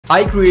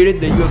I created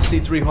the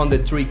UFC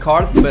 303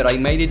 card, but I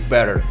made it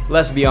better.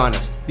 Let's be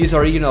honest, this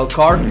original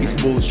card is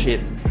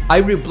bullshit. I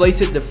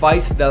replaced the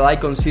fights that I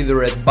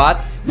considered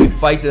bad with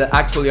fights that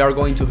actually are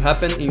going to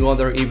happen in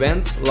other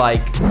events,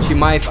 like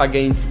Chimaev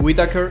against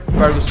Whittaker,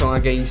 Ferguson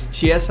against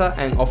Chuiesa,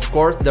 and of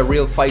course the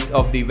real fights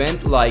of the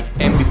event like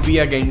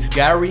MVP against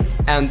Garry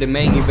and the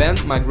main event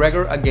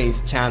McGregor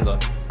against Chandler.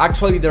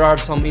 Actually, there are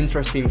some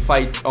interesting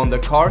fights on the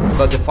card,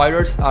 but the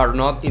fighters are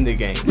not in the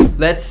game.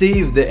 Let's see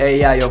if the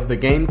AI of the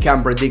game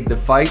can predict the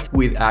fights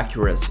with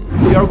accuracy.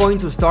 We are going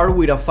to start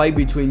with a fight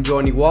between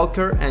Johnny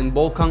Walker and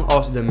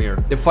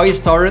Oezdemir. The fight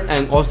started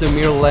and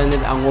Oezdemir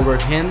landed an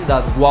overhand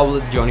that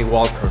wobbled Johnny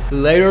Walker.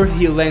 Later,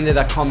 he landed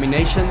a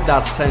combination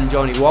that sent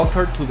Johnny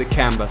Walker to the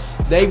canvas.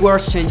 They were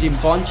exchanging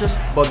punches,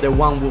 but the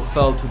one who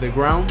fell to the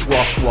ground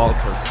was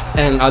Walker.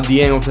 And at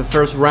the end of the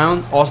first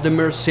round,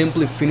 Oezdemir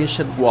simply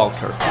finished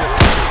Walker.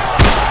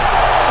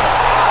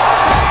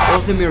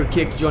 Oezdemir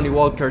kicked Johnny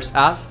Walker's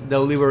ass,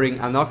 delivering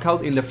a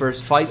knockout in the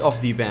first fight of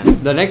the event.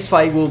 The next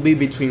fight will be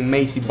between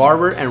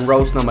Barber and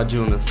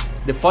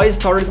Namajunas. The fight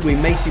started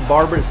with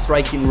Barber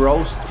striking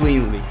Rose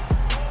cleanly.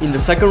 In the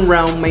second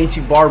round,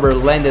 Barber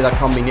landed a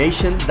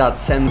combination that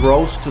sent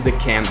Rose to the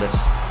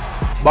canvas.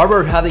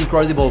 Barber had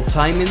incredible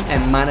timing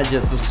and managed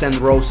to send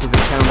Rose to the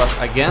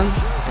canvas again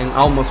and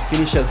almost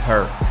finished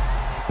her.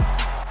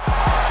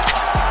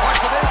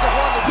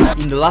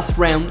 In the last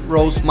round,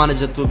 Rose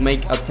managed to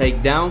make a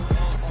takedown,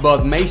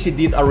 but Macy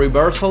did a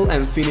reversal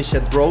and finished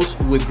Rose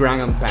with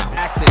ground and pound.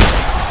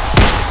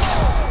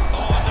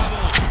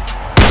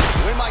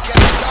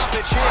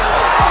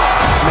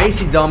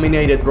 Macy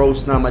dominated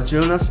Rose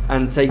Namajunas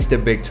and takes the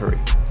victory.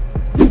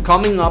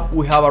 Coming up,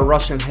 we have a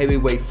Russian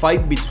heavyweight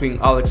fight between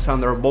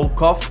Alexander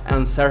Volkov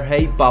and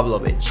Sergey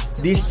Pavlovich.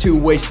 These two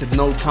wasted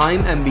no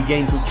time and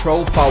began to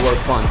throw power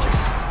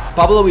punches.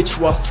 Pavlovich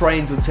was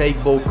trying to take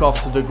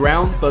Volkov to the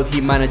ground, but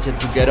he managed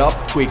to get up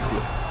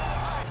quickly.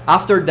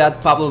 After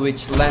that,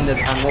 Pavlovich landed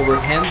an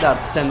overhand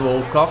that sent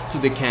Volkov to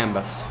the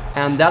canvas.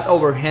 And that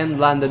overhand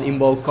landed in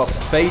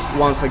Volkov's face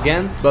once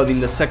again, but in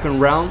the second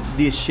round,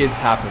 this shit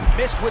happened.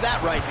 Missed with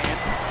that right hand.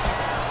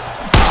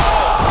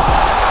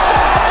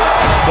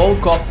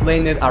 Volkov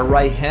landed a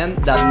right hand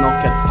that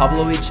knocked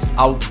Pavlovich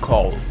out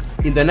cold.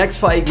 In the next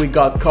fight, we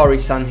got Cory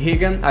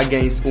Sandhagen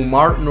against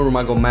Umar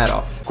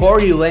Nurmagomedov.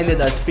 Cory landed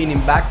a spinning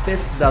back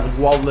fist that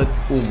wobbled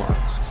Umar.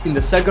 In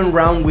the second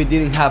round, we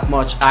didn't have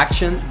much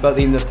action, but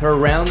in the third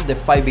round, the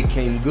fight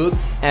became good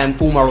and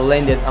Umar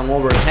landed an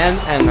overhand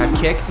and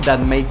a kick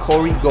that made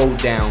Cory go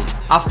down.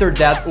 After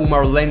that,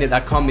 Umar landed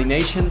a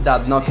combination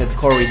that knocked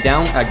Cory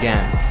down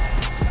again.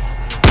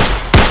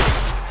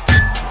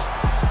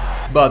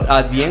 But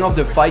at the end of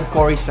the fight,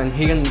 Cory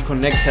Sandhagen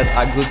connected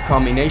a good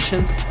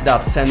combination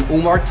that sent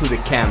Umar to the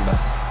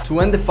canvas. To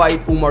end the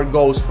fight, Umar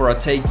goes for a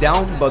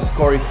takedown, but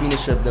Cory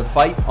finished the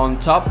fight on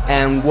top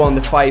and won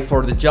the fight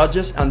for the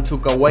judges and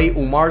took away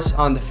Umar's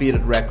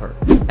undefeated record.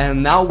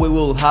 And now we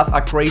will have a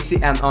crazy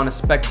and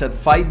unexpected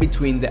fight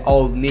between the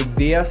old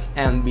Diaz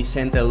and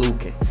Vicente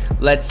Luque.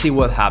 Let's see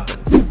what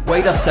happens.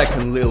 Wait a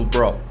second, little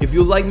bro. If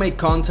you like my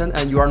content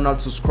and you are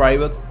not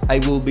subscribed, I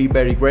will be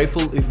very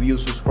grateful if you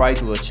subscribe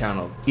to the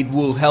channel. It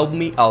will help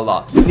me a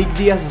lot.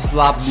 Diaz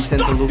slapped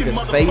Vicente Luque's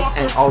face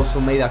and also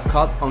made a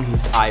cut on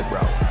his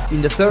eyebrow.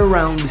 In the third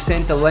round,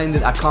 Vicente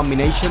landed a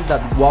combination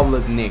that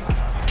wobbled Nick.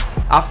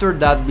 After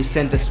that,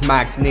 Vicente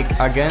smacked Nick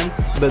again,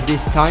 but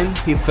this time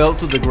he fell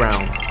to the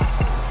ground.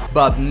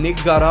 But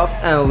Nick got up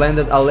and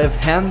landed a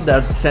left hand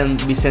that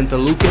sent Vicente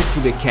Luque to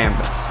the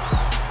canvas.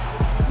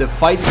 The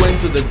fight went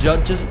to the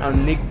judges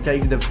and Nick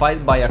takes the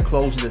fight by a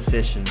close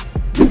decision.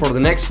 For the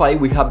next fight,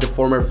 we have the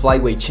former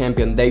flyweight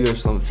champion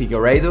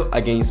Figueiredo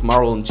against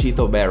Marlon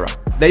Chito Vera.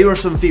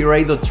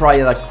 Figueiredo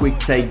tried a quick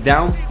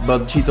takedown,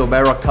 but Chito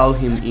Vera caught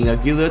him in a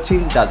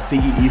guillotine that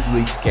Figgy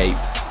easily escaped.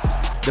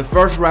 The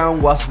first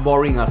round was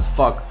boring as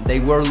fuck, they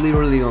were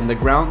literally on the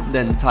ground the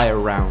entire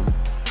round.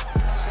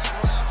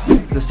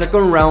 The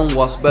second round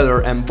was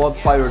better and both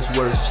fighters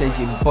were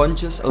exchanging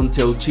punches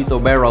until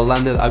Chito Vera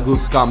landed a good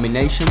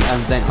combination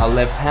and then a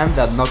left hand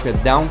that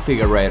knocked down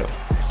Figueiredo.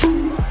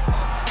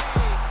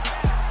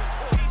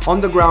 On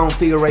the ground,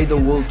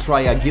 Figueiredo would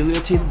try a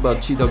guillotine, but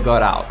Chito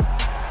got out.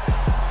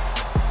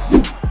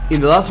 In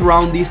the last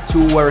round, these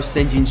two were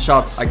exchanging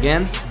shots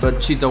again, but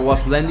Chito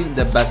was landing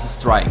the best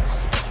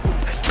strikes.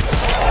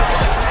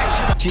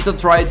 Chito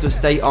tried to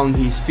stay on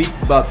his feet,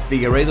 but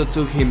Figueiredo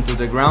took him to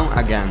the ground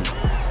again.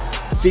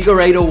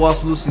 Figueiredo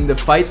was losing the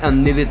fight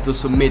and needed to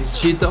submit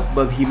Chito,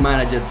 but he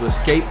managed to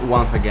escape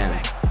once again.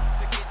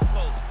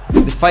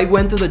 The fight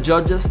went to the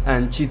judges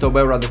and Chito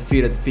Vera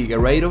defeated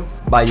Figueiredo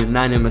by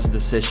unanimous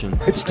decision.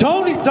 It's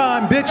Tony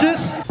time,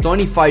 bitches!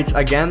 Tony fights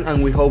again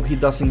and we hope he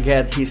doesn't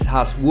get his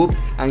ass whooped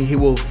and he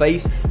will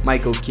face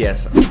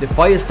Chiesa. The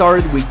fight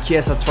started with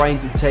Chiesa trying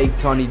to take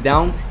Tony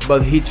down,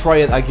 but he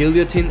tried a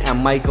guillotine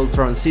and Michael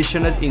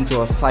transitioned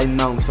into a side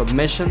mount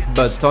submission,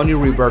 but Tony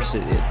reversed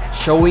it,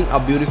 showing a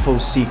beautiful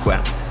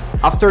sequence.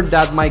 After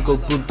that, Michael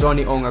put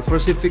Tony on a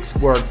crucifix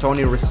where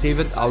Tony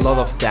received a lot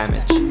of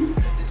damage.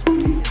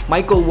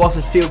 Michael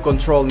was still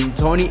controlling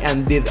Tony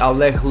and did a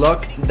leg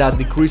lock that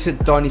decreased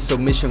Tony's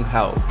submission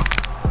health.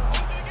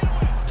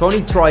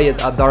 Tony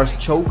tried a Darce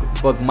choke,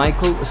 but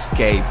Michael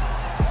escaped.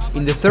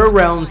 In the third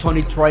round,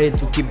 Tony tried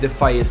to keep the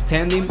fight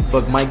standing,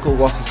 but Michael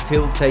was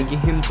still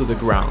taking him to the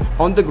ground.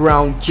 On the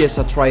ground,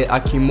 Chuiesa tried a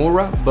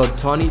Kimura, but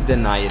Tony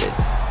denied it.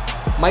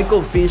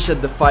 Michael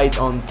finished the fight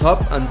on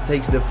top and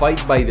takes the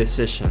fight by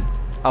decision.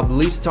 At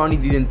least Tony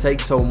didn't take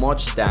so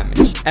much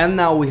damage. And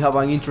now we have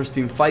an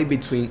interesting fight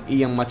between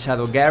Ian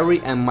Machado Garry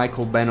and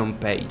Michael Venom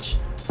Page.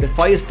 The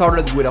fight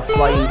started with a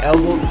flying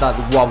elbow that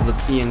wobbled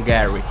Ian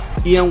Garry.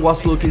 Ian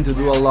was looking to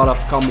do a lot of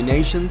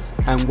combinations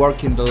and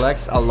working the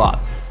legs a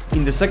lot.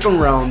 In the second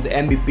round, the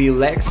MVP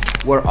legs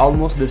were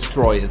almost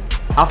destroyed.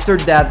 After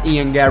that,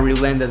 Ian Garry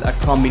landed a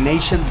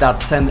combination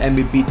that sent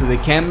MVP to the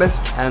canvas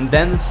and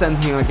then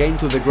sent him again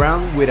to the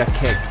ground with a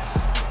kick.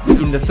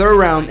 In the third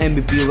round,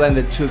 MVP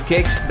landed 2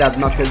 kicks that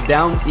knocked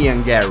down Ian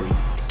Garry.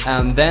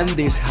 And then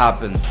this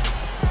happened.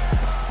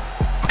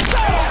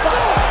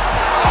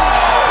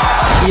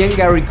 Ian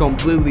Garry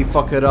completely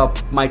fucked up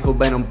Michael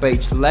Venom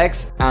Page's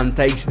legs and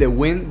takes the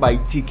win by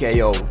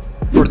TKO.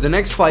 For the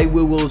next fight,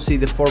 we will see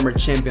the former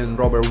champion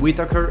Robert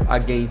Whittaker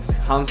against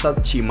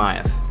khamzat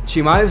Chimaev.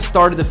 Chimaev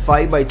started the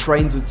fight by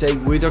trying to take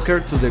Whittaker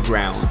to the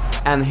ground,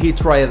 and he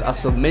tried a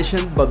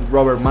submission, but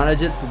Robert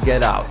managed to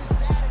get out.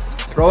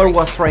 Robert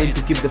was trying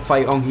to keep the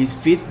fight on his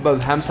feet, but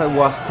khamzat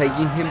was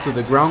taking him to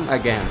the ground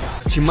again.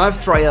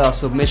 Chimaev tried a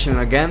submission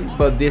again,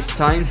 but this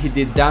time he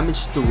did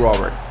damage to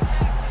Robert.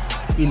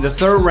 In the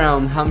third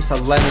round,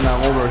 khamzat landed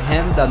an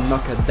overhand that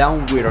knocked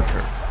down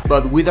Whittaker.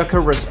 But Whittaker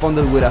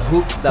responded with a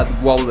hook that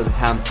wobbled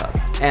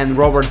khamzat, and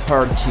Robert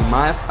hurt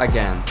Chimaev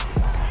again.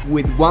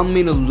 With 1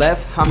 minute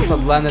left,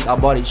 khamzat landed a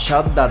body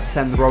shot that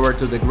sent Robert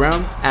to the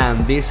ground,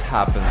 and this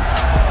happened.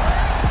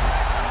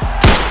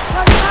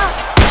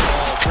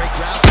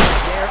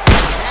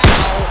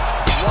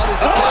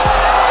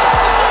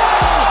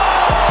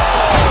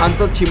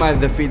 Until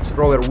Chimaev defeats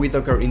Robert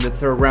Whittaker in the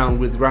third round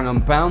with ground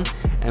and pound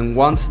and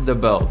wants the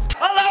belt.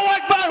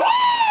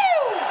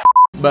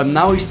 But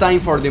now it's time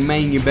for the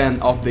main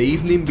event of the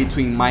evening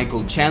between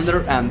Michael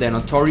Chandler and the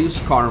notorious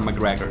Conor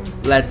McGregor.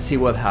 Let's see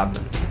what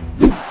happens.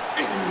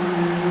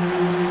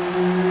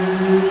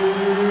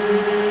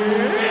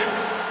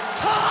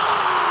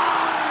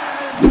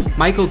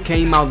 Michael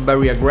came out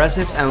very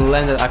aggressive and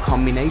landed a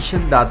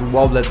combination that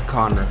wobbled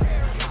Conor,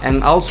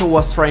 and also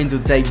was trying to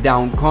take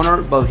down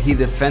Conor, but he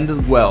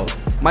defended well.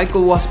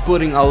 Michael was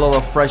putting a lot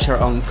of pressure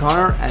on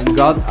Conor and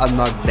got a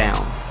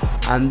knockdown.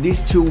 And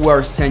these two were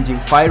exchanging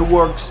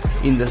fireworks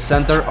in the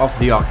center of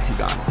the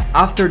octagon.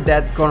 After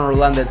that, Conor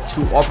landed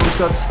 2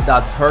 uppercuts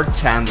that hurt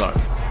Chandler,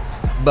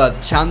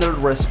 but Chandler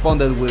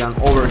responded with an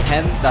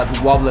overhand that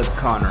wobbled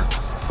Conor.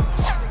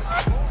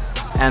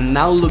 And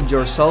now look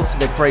yourself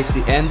the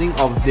crazy ending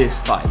of this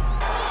fight.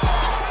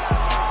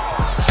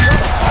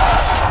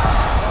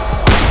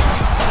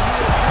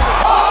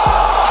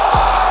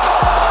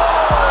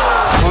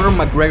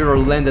 McGregor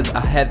landed a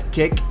head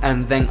kick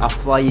and then a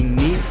flying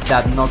knee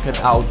that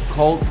knocked out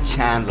cold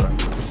Chandler.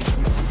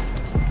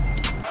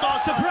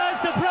 Oh,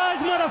 surprise, surprise,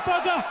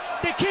 motherfucker!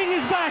 The king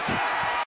is back!